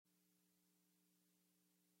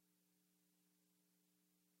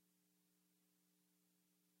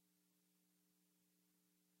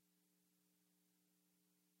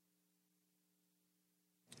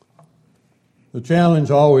The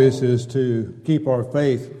challenge always is to keep our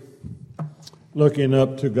faith looking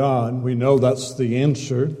up to God. We know that's the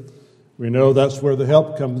answer. We know that's where the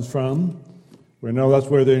help comes from. We know that's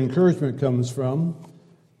where the encouragement comes from.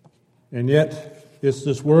 And yet, it's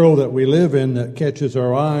this world that we live in that catches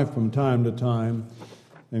our eye from time to time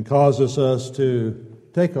and causes us to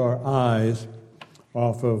take our eyes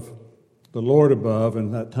off of the Lord above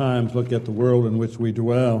and at times look at the world in which we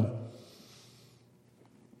dwell.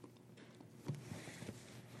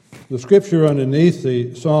 The scripture underneath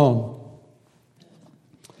the psalm,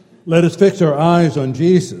 let us fix our eyes on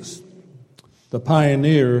Jesus, the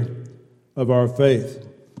pioneer of our faith.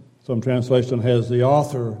 Some translation has the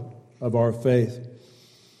author of our faith.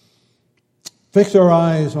 Fix our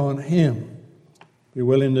eyes on Him. Be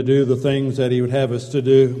willing to do the things that He would have us to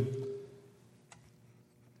do.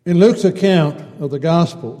 In Luke's account of the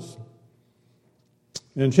Gospels,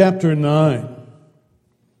 in chapter 9,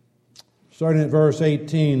 starting at verse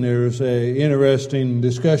 18, there's an interesting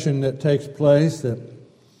discussion that takes place that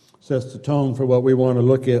sets the tone for what we want to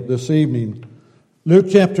look at this evening. Luke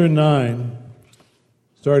chapter 9,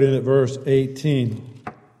 starting at verse 18.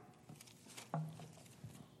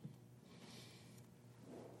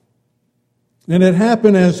 And it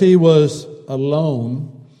happened as he was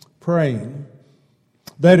alone praying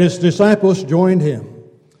that his disciples joined him.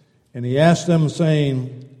 And he asked them,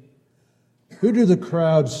 saying, who do the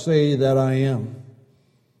crowds say that I am?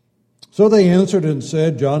 So they answered and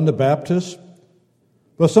said, John the Baptist.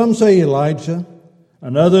 But some say Elijah,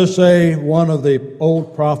 and others say one of the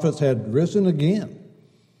old prophets had risen again.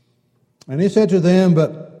 And he said to them,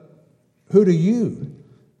 but who do you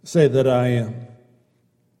say that I am?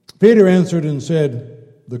 Peter answered and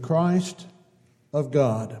said, the Christ of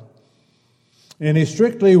God. And he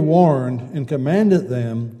strictly warned and commanded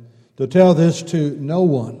them to tell this to no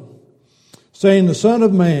one, saying, the Son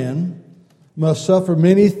of Man must suffer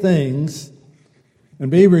many things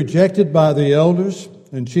and be rejected by the elders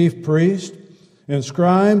and chief priests and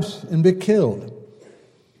scribes and be killed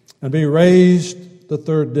and be raised the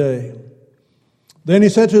third day. Then he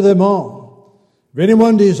said to them all, if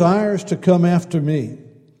anyone desires to come after me,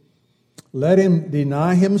 let him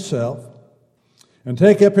deny himself and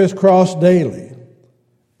take up his cross daily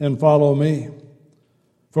and follow me.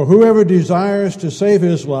 For whoever desires to save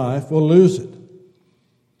his life will lose it.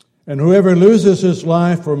 And whoever loses his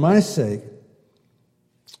life for my sake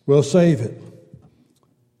will save it.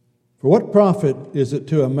 For what profit is it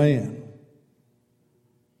to a man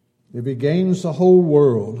if he gains the whole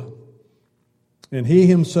world and he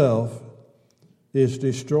himself is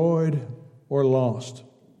destroyed or lost?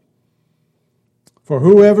 For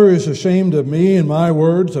whoever is ashamed of me and my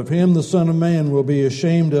words, of him the Son of Man will be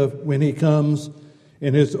ashamed of when he comes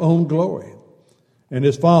in his own glory, and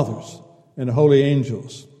his Father's and the holy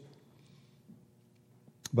angels.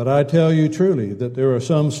 But I tell you truly that there are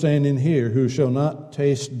some standing here who shall not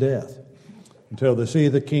taste death until they see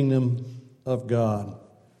the kingdom of God.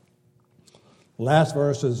 The last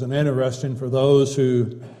verse is interesting for those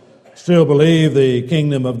who still believe the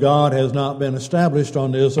kingdom of God has not been established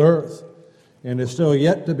on this earth and is still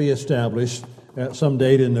yet to be established at some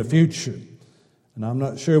date in the future. And I'm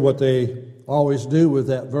not sure what they always do with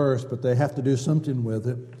that verse, but they have to do something with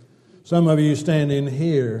it. Some of you standing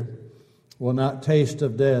here will not taste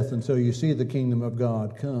of death until you see the kingdom of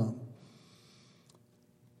God come.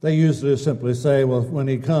 They usually simply say, well, when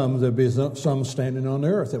he comes, there'll be some standing on the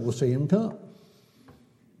earth that will see him come.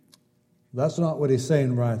 That's not what he's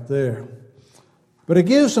saying right there. But it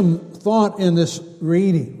gives some thought in this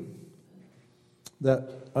reading that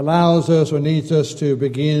allows us or needs us to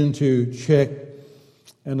begin to check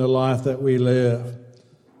in the life that we live.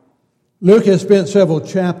 Luke has spent several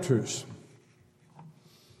chapters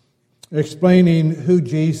explaining who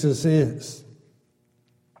Jesus is.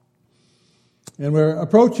 And we're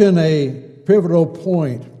approaching a pivotal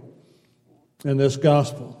point in this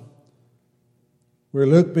gospel where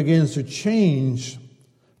Luke begins to change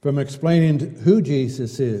from explaining who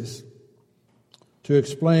Jesus is to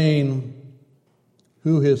explain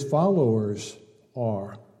who his followers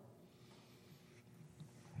are.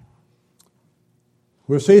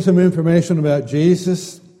 We'll see some information about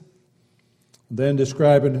Jesus, then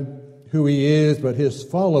describing who he is, but his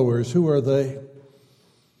followers, who are they?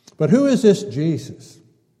 But who is this Jesus?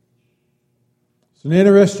 It's an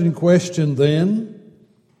interesting question then,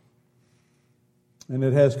 and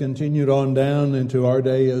it has continued on down into our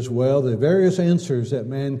day as well, the various answers that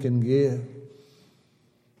man can give.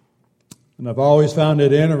 And I've always found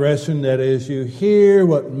it interesting that as you hear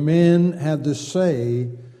what men have to say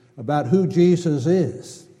about who Jesus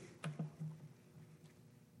is,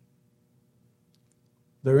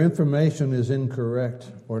 their information is incorrect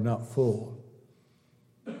or not full.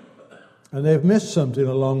 And they've missed something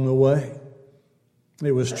along the way.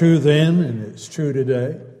 It was true then and it's true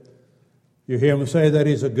today. You hear him say that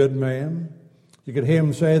he's a good man. You could hear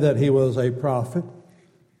him say that he was a prophet.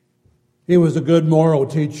 He was a good moral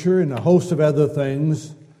teacher and a host of other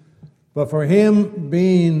things. But for him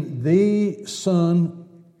being the Son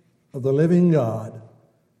of the living God,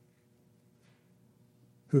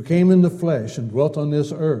 who came in the flesh and dwelt on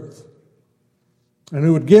this earth, and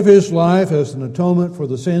who would give his life as an atonement for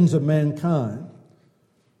the sins of mankind,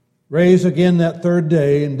 raise again that third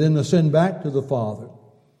day, and then ascend back to the Father,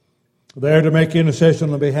 there to make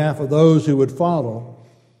intercession on behalf of those who would follow,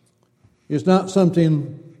 is not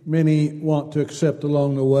something many want to accept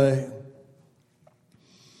along the way.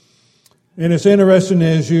 And it's interesting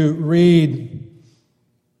as you read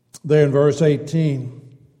there in verse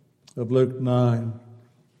 18 of Luke 9.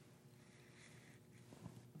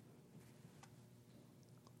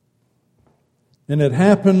 And it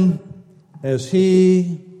happened as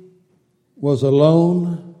he was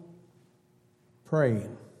alone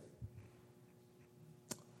praying.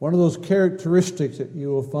 One of those characteristics that you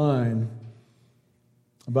will find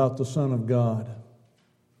about the Son of God.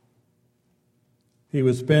 He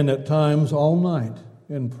would spend at times all night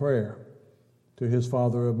in prayer to his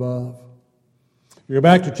Father above. You go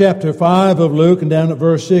back to chapter 5 of Luke and down at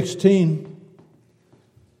verse 16.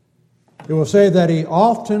 It will say that he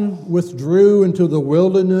often withdrew into the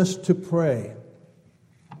wilderness to pray.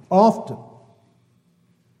 Often.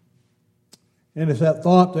 And it's that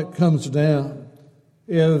thought that comes down.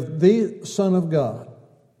 If the Son of God,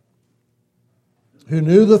 who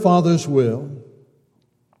knew the Father's will,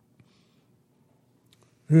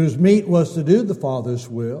 whose meat was to do the Father's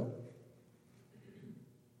will,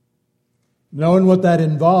 knowing what that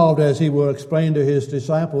involved, as he will explain to his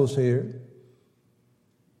disciples here,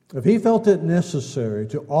 if he felt it necessary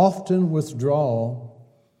to often withdraw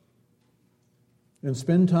and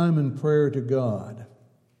spend time in prayer to God,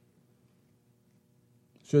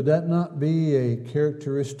 should that not be a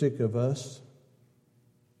characteristic of us,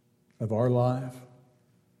 of our life?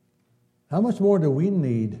 How much more do we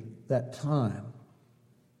need that time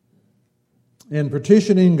in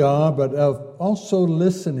petitioning God, but of also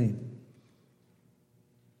listening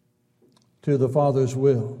to the Father's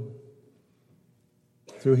will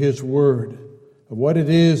through His Word, of what it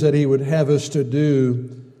is that He would have us to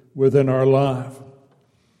do within our life.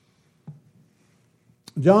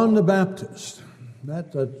 John the Baptist,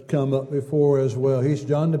 that had come up before as well. He's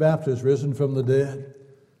John the Baptist, risen from the dead.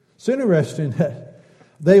 It's interesting that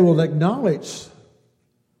they will acknowledge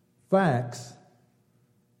facts,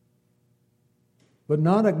 but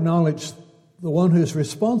not acknowledge the one who's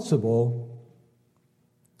responsible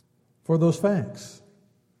for those facts.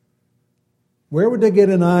 Where would they get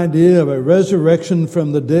an idea of a resurrection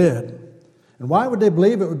from the dead? And why would they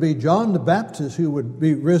believe it would be John the Baptist who would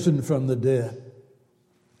be risen from the dead?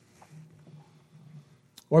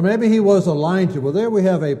 Or maybe he was Elijah. Well, there we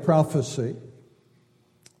have a prophecy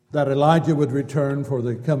that Elijah would return for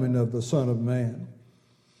the coming of the Son of Man.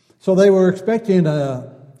 So they were expecting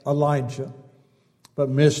Elijah, but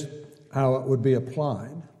missed how it would be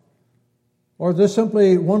applied. Or this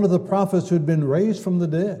simply one of the prophets who'd been raised from the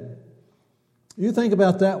dead. You think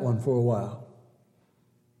about that one for a while.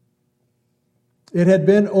 It had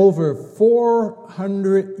been over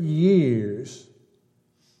 400 years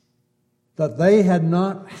that they had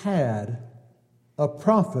not had a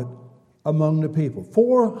prophet among the people.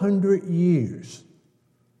 400 years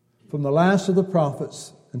from the last of the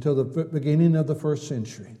prophets until the beginning of the first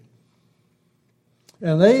century.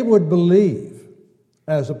 And they would believe,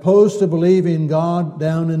 as opposed to believing God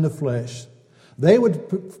down in the flesh, they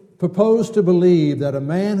would propose to believe that a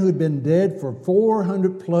man who'd been dead for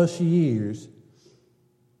 400 plus years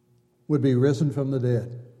would be risen from the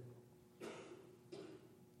dead.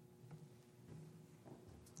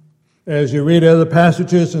 As you read other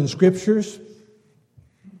passages in Scriptures,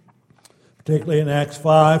 particularly in Acts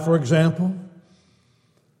 5, for example,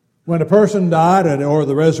 when a person died, or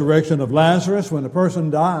the resurrection of Lazarus, when a person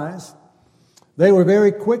dies, they were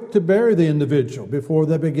very quick to bury the individual before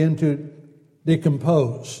they begin to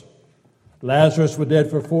decompose. Lazarus was dead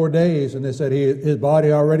for 4 days, and they said his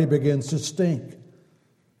body already begins to stink.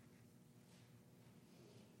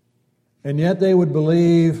 And yet they would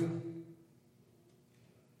believe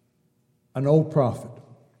an old prophet,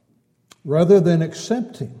 rather than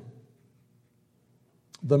accepting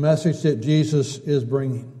the message that Jesus is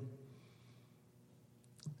bringing.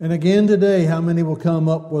 And again today, how many will come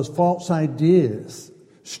up with false ideas,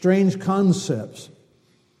 strange concepts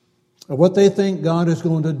of what they think God is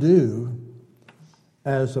going to do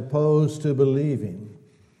as opposed to believing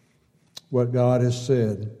what God has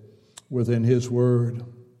said within His Word.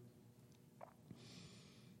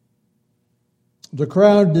 The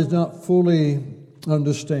crowd did not fully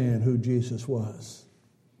understand who Jesus was.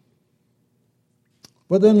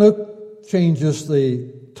 But then Luke changes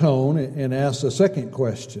the tone and asks a second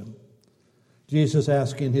question. Jesus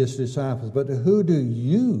asking His disciples, "But who do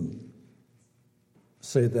you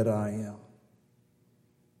say that I am?"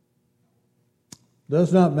 It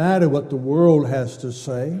does not matter what the world has to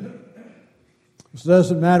say. It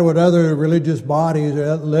doesn't matter what other religious bodies or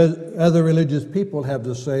other religious people have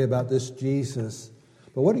to say about this Jesus.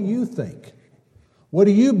 But what do you think? What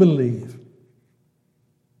do you believe?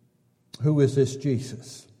 Who is this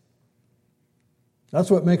Jesus?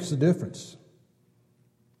 That's what makes the difference.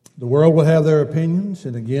 The world will have their opinions,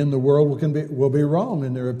 and again, the world will be wrong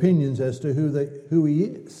in their opinions as to who He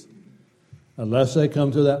is, unless they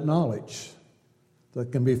come to that knowledge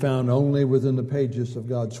that can be found only within the pages of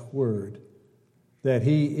God's Word, that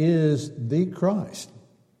He is the Christ,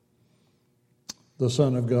 the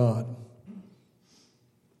Son of God.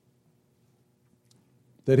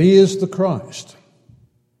 That He is the Christ.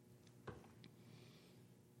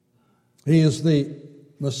 He is the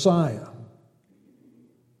Messiah.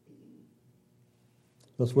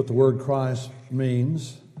 That's what the word Christ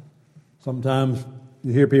means. Sometimes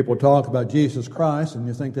you hear people talk about Jesus Christ and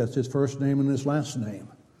you think that's His first name and His last name.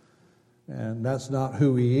 And that's not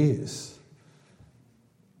who He is.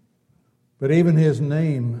 But even His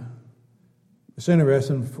name, it's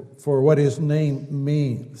interesting for what His name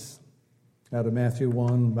means. Out of Matthew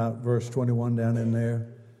 1, about verse 21 down in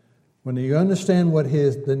there. When you understand what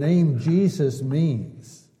the name Jesus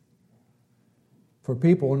means, for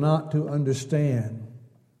people not to understand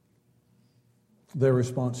their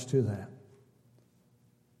response to that.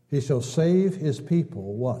 He shall save His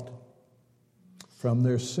people, what? From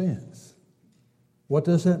their sins. What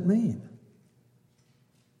does that mean?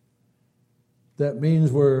 That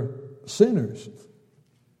means we're sinners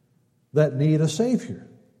that need a Savior.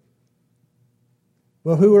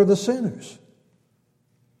 Well, who are the sinners?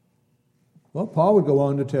 Well, Paul would go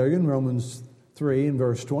on to tell you in Romans 3 and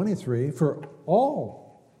verse 23, "For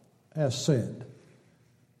all have sinned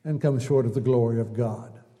and come short of the glory of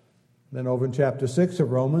God." Then over in chapter 6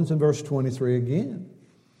 of Romans in verse 23 again,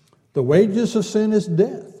 "The wages of sin is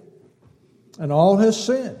death, and all has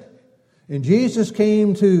sinned. And Jesus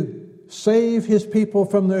came to save His people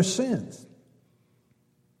from their sins."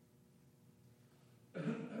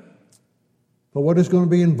 But what is going to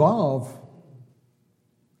be involved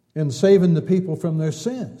in saving the people from their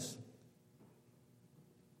sins?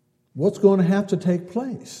 What's going to have to take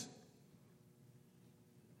place?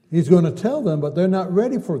 He's going to tell them, but they're not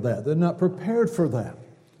ready for that. They're not prepared for that.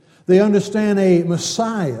 They understand a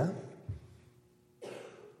Messiah.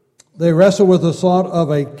 They wrestle with the thought of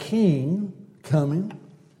a king coming.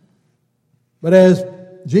 But as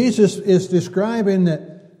Jesus is describing that,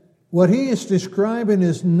 what He is describing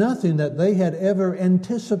is nothing that they had ever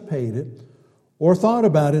anticipated or thought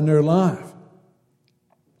about in their life.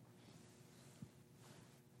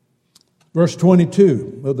 Verse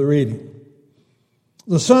 22 of the reading.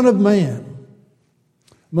 "The Son of Man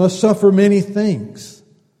must suffer many things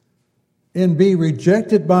and be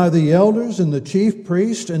rejected by the elders and the chief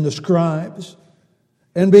priests and the scribes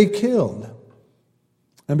and be killed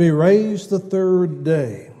and be raised the third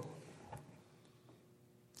day."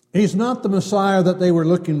 He's not the Messiah that they were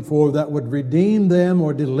looking for that would redeem them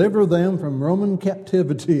or deliver them from Roman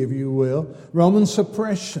captivity, if you will, Roman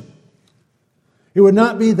suppression. He would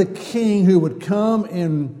not be the king who would come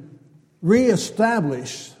and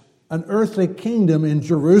reestablish an earthly kingdom in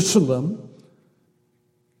Jerusalem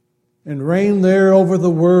and reign there over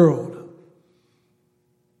the world.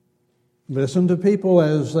 Listen to people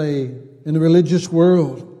as they, in the religious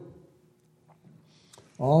world,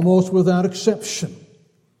 almost without exception,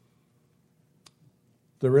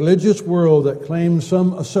 the religious world that claims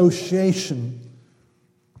some association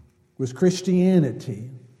with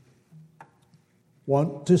Christianity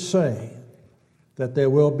want to say that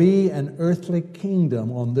there will be an earthly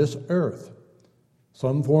kingdom on this earth,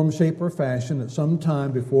 some form, shape, or fashion at some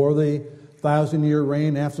time before the 1,000-year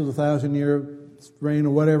reign, after the 1,000-year reign,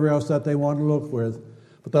 or whatever else that they want to look with.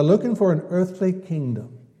 But they're looking for an earthly kingdom.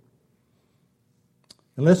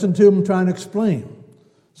 And listen to them trying to explain.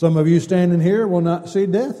 Some of you standing here will not see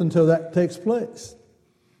death until that takes place.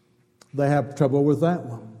 They have trouble with that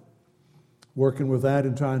one. Working with that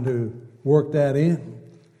and trying to work that in.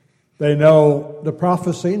 They know the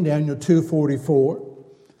prophecy in Daniel 2:44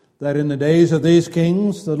 that in the days of these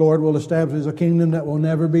kings, the Lord will establish a kingdom that will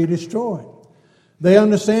never be destroyed. They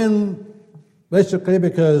understand Basically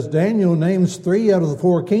because Daniel names 3 out of the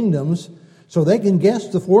 4 kingdoms, so they can guess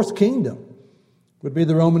the 4th kingdom would be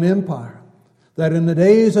the Roman Empire. That in the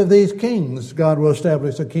days of these kings, God will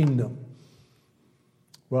establish a kingdom.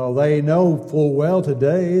 Well, they know full well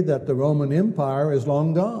today that the Roman Empire is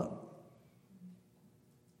long gone.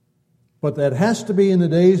 But that has to be in the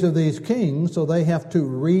days of these kings, so they have to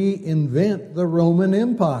reinvent the Roman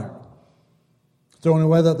Empire. It's the only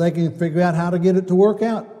way that they can figure out how to get it to work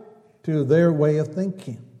out to their way of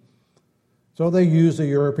thinking. So they used the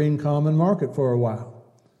European common market for a while.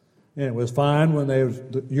 And it was fine when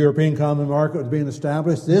the European common market was being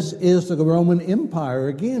established. This is the Roman Empire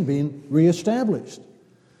again being reestablished.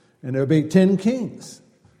 And there would be 10 kings,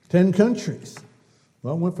 10 countries.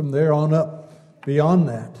 Well, it went from there on up beyond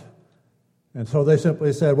that. And so they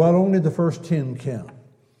simply said, well, only the first 10 count.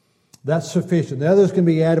 That's sufficient. The others can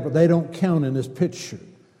be added, but they don't count in this picture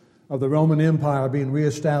of the Roman Empire being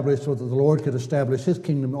reestablished so that the Lord could establish His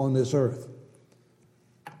kingdom on this earth.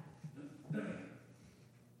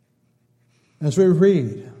 As we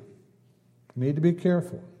read, we need to be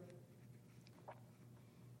careful.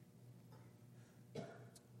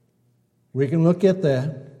 We can look at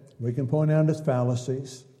that. We can point out its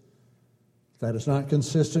fallacies, that it's not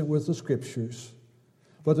consistent with the Scriptures.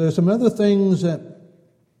 But there's some other things that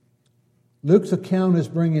Luke's account is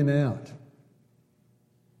bringing out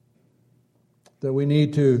that we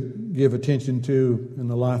need to give attention to in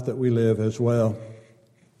the life that we live as well.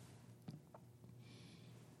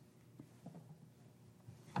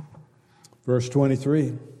 Verse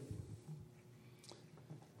 23.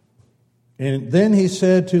 And then he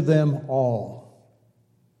said to them all,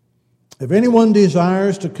 if anyone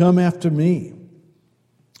desires to come after me,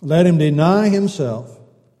 let him deny himself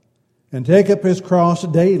and take up his cross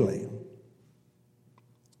daily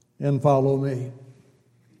and follow me.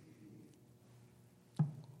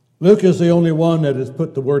 Luke is the only one that has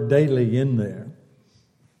put the word daily in there,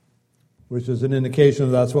 which is an indication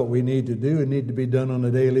that that's what we need to do and need to be done on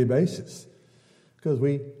a daily basis, because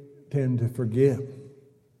we tend to forget.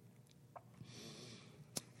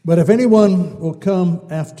 But if anyone will come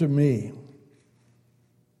after me,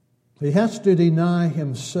 he has to deny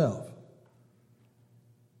himself.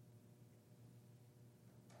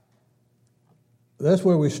 That's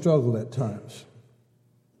where we struggle at times.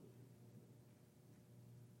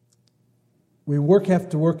 We have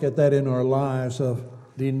to work at that in our lives of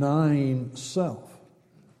denying self.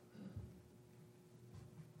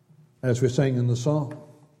 As we sang in the song,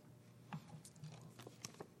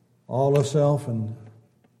 all of self and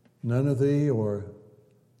none of thee, or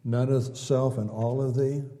none of self and all of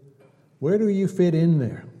thee. Where do you fit in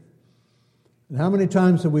there? And how many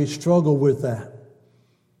times have we struggled with that?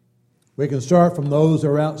 We can start from those that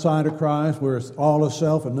are outside of Christ, where it's all of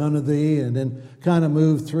self and none of thee, and then kind of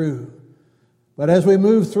move through. But as we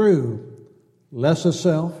move through, less of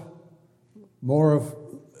self, more of,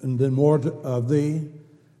 and then more of thee,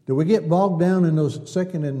 do we get bogged down in those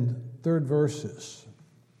second and third verses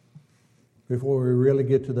before we really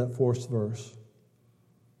get to that fourth verse,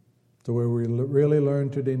 to where we really learn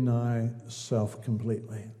to deny self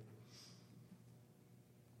completely?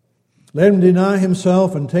 Let him deny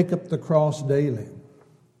himself and take up the cross daily.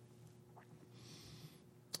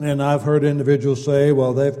 And I've heard individuals say,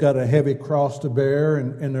 well, they've got a heavy cross to bear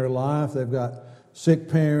in their life. They've got sick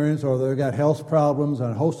parents, or they've got health problems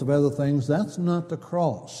and a host of other things. That's not the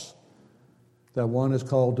cross that one is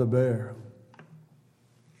called to bear.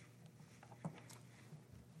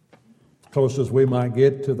 Closest we might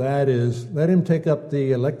get to that is, let him take up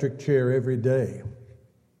the electric chair every day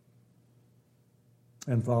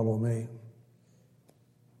and follow me.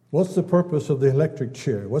 What's the purpose of the electric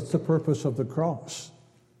chair? What's the purpose of the cross?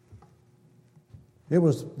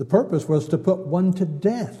 The purpose was to put one to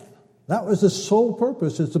death. That was the sole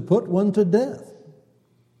purpose, is to put one to death.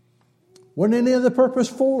 Wasn't any other purpose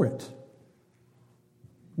for it.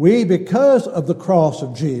 We, because of the cross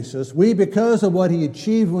of Jesus, because of what he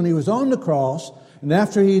achieved when he was on the cross and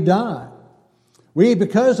after he died, we,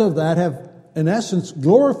 because of that, have, in essence,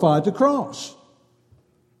 glorified the cross.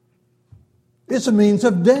 It's a means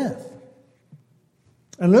of death.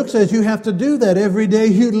 And Luke says you have to do that every day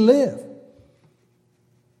you live.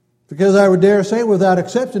 Because I would dare say, without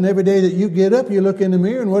exception, every day that you get up, you look in the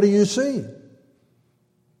mirror, and what do you see?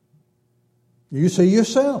 You see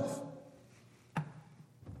yourself.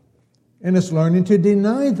 And it's learning to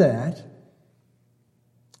deny that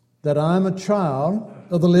I'm a child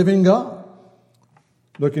of the living God.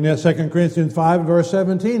 Looking at 2 Corinthians 5, verse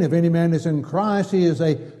 17, if any man is in Christ, he is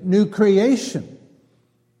a new creation.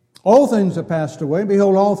 All things have passed away.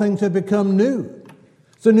 Behold, all things have become new.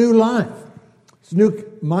 It's a new life. It's a new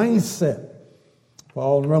mindset.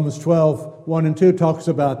 Paul in Romans 12, 1 and 2 talks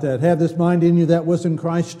about that. Have this mind in you that was in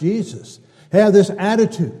Christ Jesus. Have this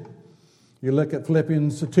attitude. You look at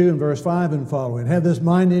Philippians 2 and verse 5 and following. Have this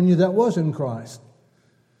mind in you that was in Christ,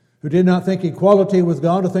 who did not think equality with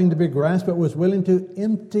God a thing to be grasped, but was willing to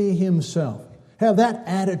empty himself. Have that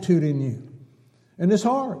attitude in you. And it's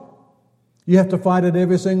hard. You have to fight it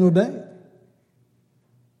every single day.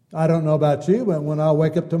 I don't know about you, but when I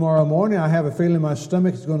wake up tomorrow morning, I have a feeling my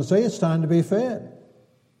stomach is going to say it's time to be fed.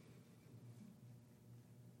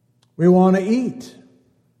 We want to eat.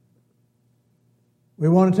 We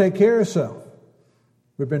want to take care of ourselves.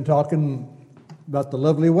 We've been talking about the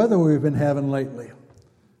lovely weather we've been having lately.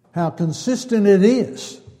 How consistent it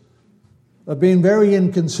is of being very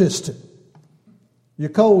inconsistent. You're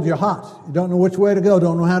cold, you're hot. You don't know which way to go,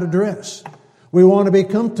 don't know how to dress. We want to be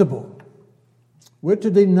comfortable. We're to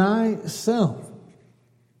deny self.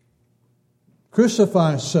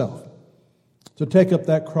 Crucify self. To take up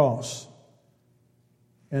that cross.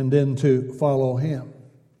 And then to follow him.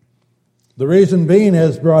 The reason being,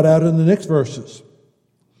 as brought out in the next verses.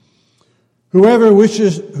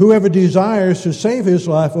 Whoever desires to save his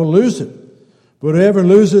life will lose it. But whoever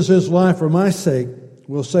loses his life for my sake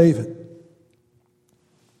will save it.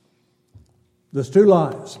 There's two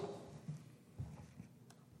lives.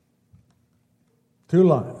 Two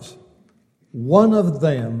lives. One of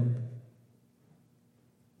them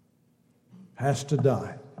has to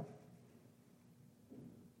die.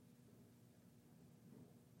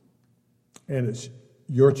 And it's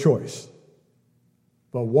your choice.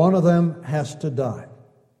 But one of them has to die.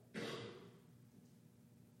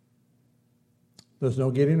 There's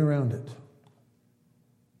no getting around it.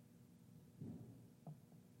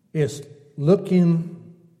 It's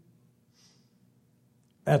looking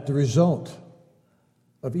at the result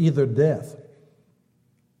of either death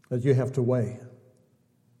that you have to weigh,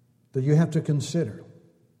 that you have to consider.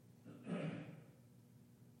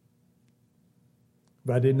 If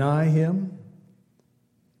I deny him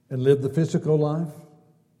and live the physical life,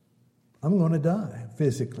 I'm going to die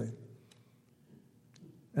physically.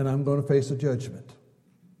 And I'm going to face a judgment.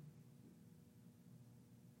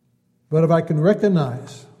 But if I can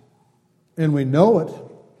recognize, and we know it,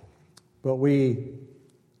 but we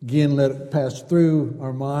again let it pass through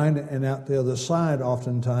our mind and out the other side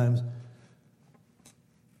oftentimes,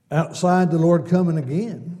 outside the Lord coming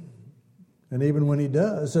again. And even when he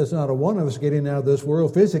does, there's not a one of us getting out of this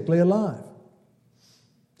world physically alive.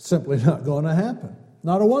 Simply not going to happen.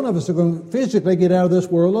 Not a one of us are going to physically get out of this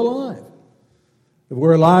world alive. If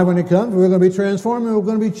we're alive when he comes, we're going to be transformed and we're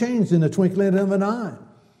going to be changed in the twinkling of an eye.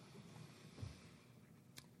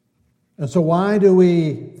 And so why do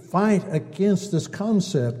we fight against this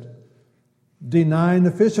concept, denying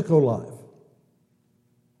the physical life?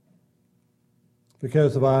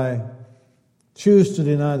 Because if I choose to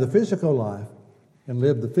deny the physical life and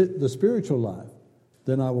live the spiritual life,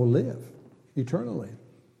 then I will live eternally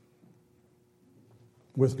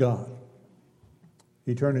with God.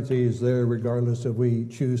 Eternity is there regardless if we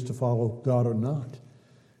choose to follow God or not.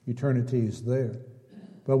 Eternity is there.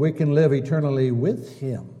 But we can live eternally with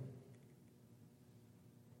him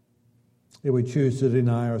if we choose to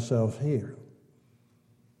deny ourselves here.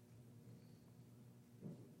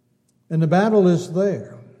 And the battle is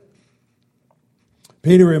there.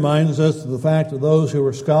 Peter reminds us of the fact of those who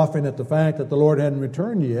were scoffing at the fact that the Lord hadn't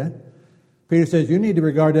returned yet. Peter says you need to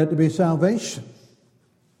regard that to be salvation.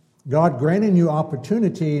 God granting you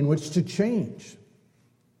opportunity in which to change.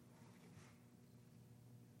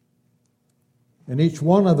 And each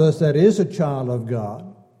one of us that is a child of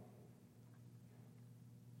God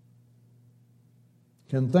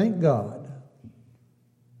can thank God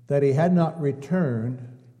that he had not returned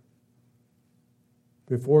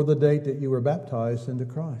before the date that you were baptized into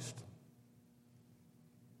Christ.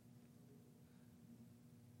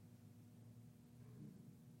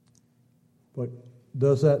 But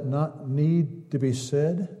does that not need to be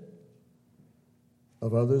said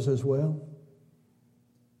of others as well?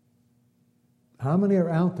 How many are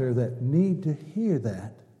out there that need to hear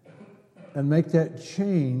that and make that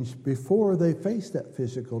change before they face that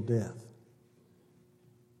physical death?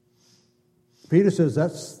 Peter says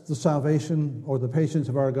that's the salvation or the patience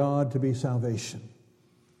of our God to be salvation.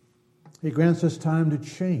 He grants us time to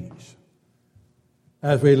change.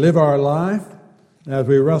 As we live our life, as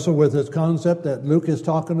we wrestle with this concept that Luke is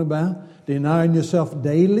talking about, denying yourself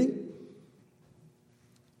daily.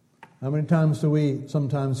 How many times do we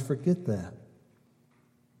sometimes forget that?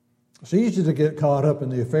 It's easy to get caught up in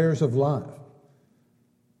the affairs of life.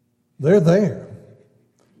 They're there.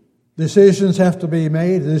 Decisions have to be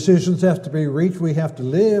made. Decisions have to be reached. We have to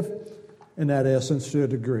live in that essence to a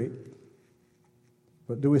degree.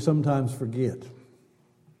 But do we sometimes forget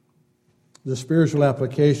the spiritual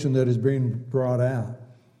application that is being brought out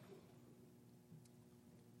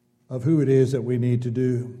of who it is that we need to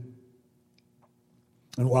do?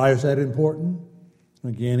 And why is that important?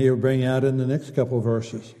 Again, he'll bring out in the next couple of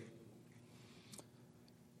verses.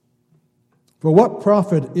 For what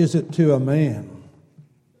profit is it to a man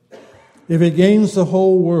if he gains the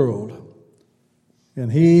whole world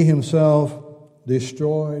and he himself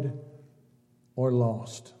destroyed or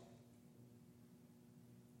lost?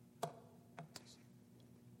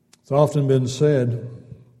 It's often been said,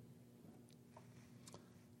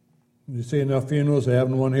 you see enough funerals, they're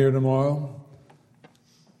having one here tomorrow.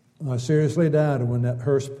 I seriously doubt when that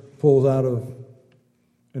hearse pulls out of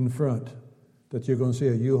in front that you're going to see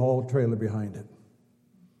a U-Haul trailer behind it.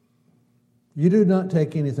 You do not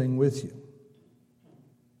take anything with you.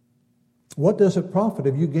 What does it profit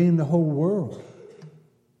if you gain the whole world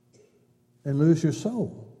and lose your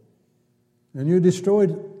soul? And you're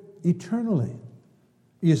destroyed eternally.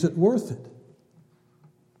 Is it worth it?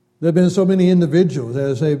 There have been so many individuals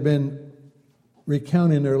as they've been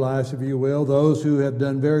recounting their lives, if you will, those who have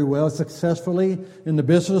done very well successfully in the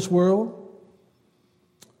business world,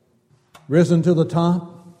 risen to the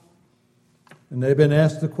top, and they've been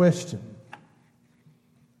asked the question,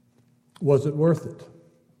 was it worth it?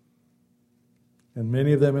 And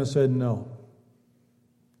many of them have said no.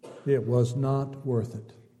 It was not worth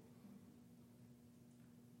it.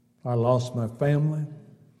 I lost my family.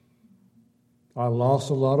 I lost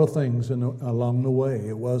a lot of things along the way.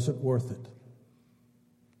 It wasn't worth it.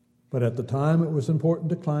 But at the time, it was important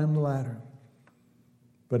to climb the ladder.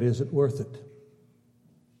 But is it worth it?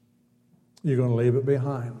 You're going to leave it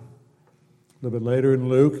behind. A little bit later in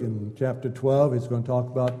Luke, in chapter 12, he's going to talk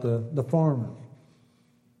about the farmer.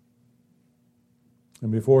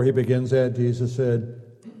 And before he begins that, Jesus said,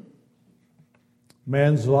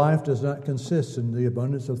 man's life does not consist in the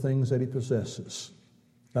abundance of things that he possesses.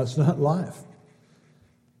 That's not life.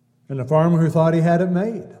 And the farmer who thought he had it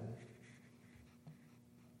made.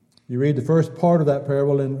 You read the first part of that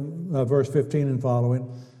parable in verse 15 and following.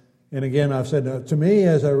 And again, I've said, to me,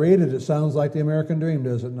 as I read it, it sounds like the American dream,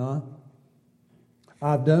 does it not?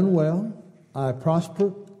 I've done well. I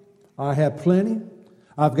prosper. I have plenty.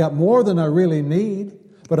 I've got more than I really need.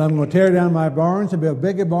 But I'm going to tear down my barns and build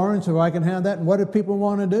bigger barns so I can have that. And what do people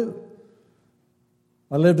want to do?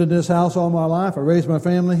 I lived in this house all my life. I raised my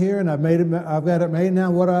family here, and I've got it made.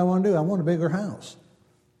 Now what do I want to do? I want a bigger house.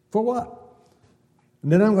 For what?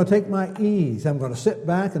 And then I'm going to take my ease. I'm going to sit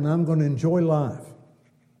back and I'm going to enjoy life.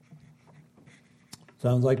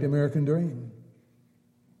 Sounds like the American dream.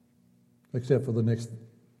 Except for the next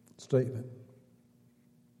statement.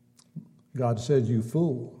 God says, you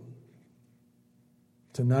fool.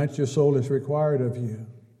 Tonight your soul is required of you.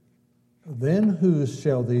 Then whose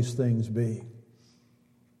shall these things be?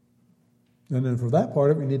 And then for that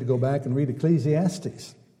part of it, we need to go back and read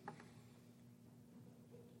Ecclesiastes.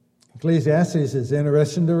 Ecclesiastes is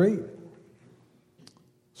interesting to read.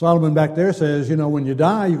 Solomon back there says, when you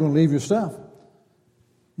die, you're going to leave your stuff.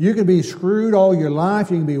 You can be screwed all your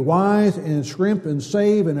life. You can be wise and scrimp and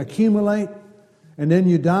save and accumulate. And then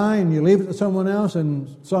you die and you leave it to someone else.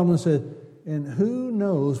 And Solomon said, and who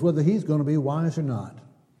knows whether he's going to be wise or not?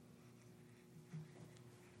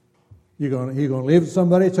 You're going to leave it to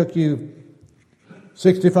somebody. It took you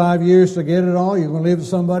 65 years to get it all. You're going to leave it to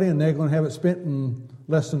somebody and they're going to have it spent in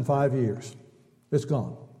less than 5 years. It's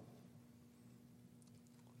gone.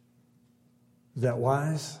 Is that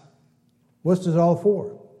wise? What's it all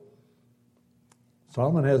for?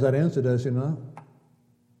 Solomon has that answer, does he not?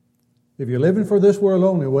 If you're living for this world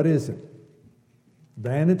only, what is it?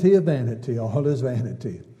 Vanity of vanity. All is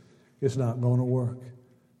vanity. It's not going to work.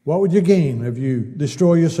 What would you gain if you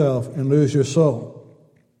destroy yourself and lose your soul?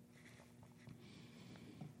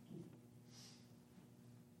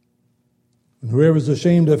 And whoever is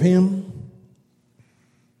ashamed of him,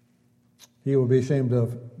 he will be ashamed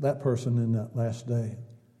of that person in that last day.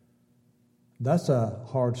 That's a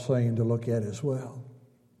hard saying to look at as well.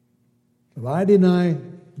 If I deny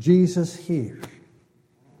Jesus here,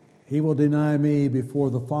 he will deny me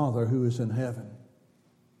before the Father who is in heaven.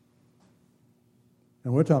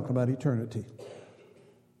 And we're talking about eternity.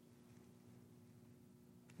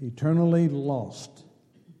 Eternally lost.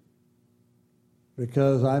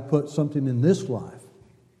 Because I put something in this life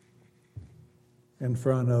in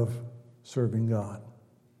front of serving God.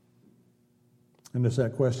 And it's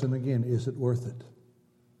that question again, is it worth it?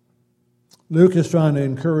 Luke is trying to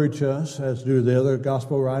encourage us, as do the other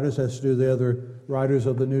gospel writers, as do the other writers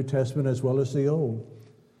of the New Testament as well as the Old.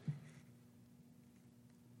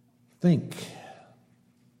 Think.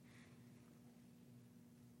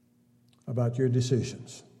 about your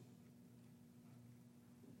decisions.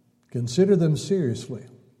 Consider them seriously.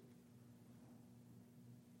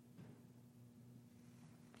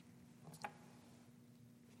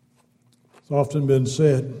 It's often been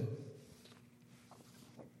said,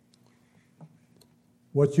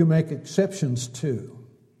 what you make exceptions to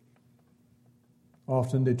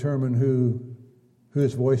often determine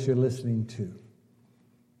whose voice you're listening to.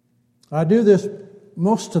 I do this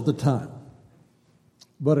most of the time,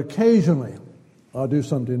 but occasionally I'll do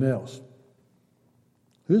something else.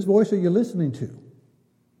 Whose voice are you listening to?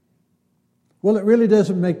 Well, it really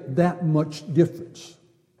doesn't make that much difference.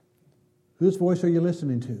 Whose voice are you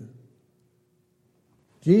listening to?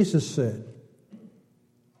 Jesus said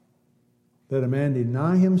that a man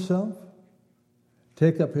deny himself,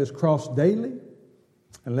 take up his cross daily,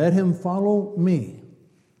 and let him follow me.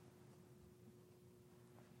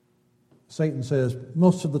 Satan says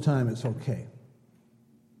most of the time it's okay.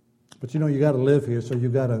 But you got to live here, so you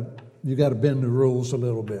got to bend the rules a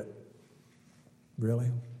little bit. Really?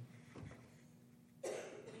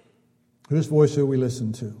 Whose voice will we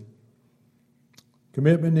listen to?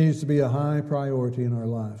 Commitment needs to be a high priority in our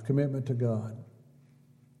life. Commitment to God.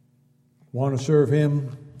 Want to serve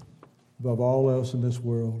Him above all else in this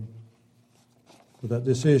world. But that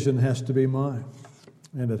decision has to be mine,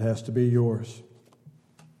 and it has to be yours.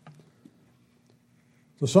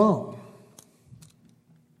 The song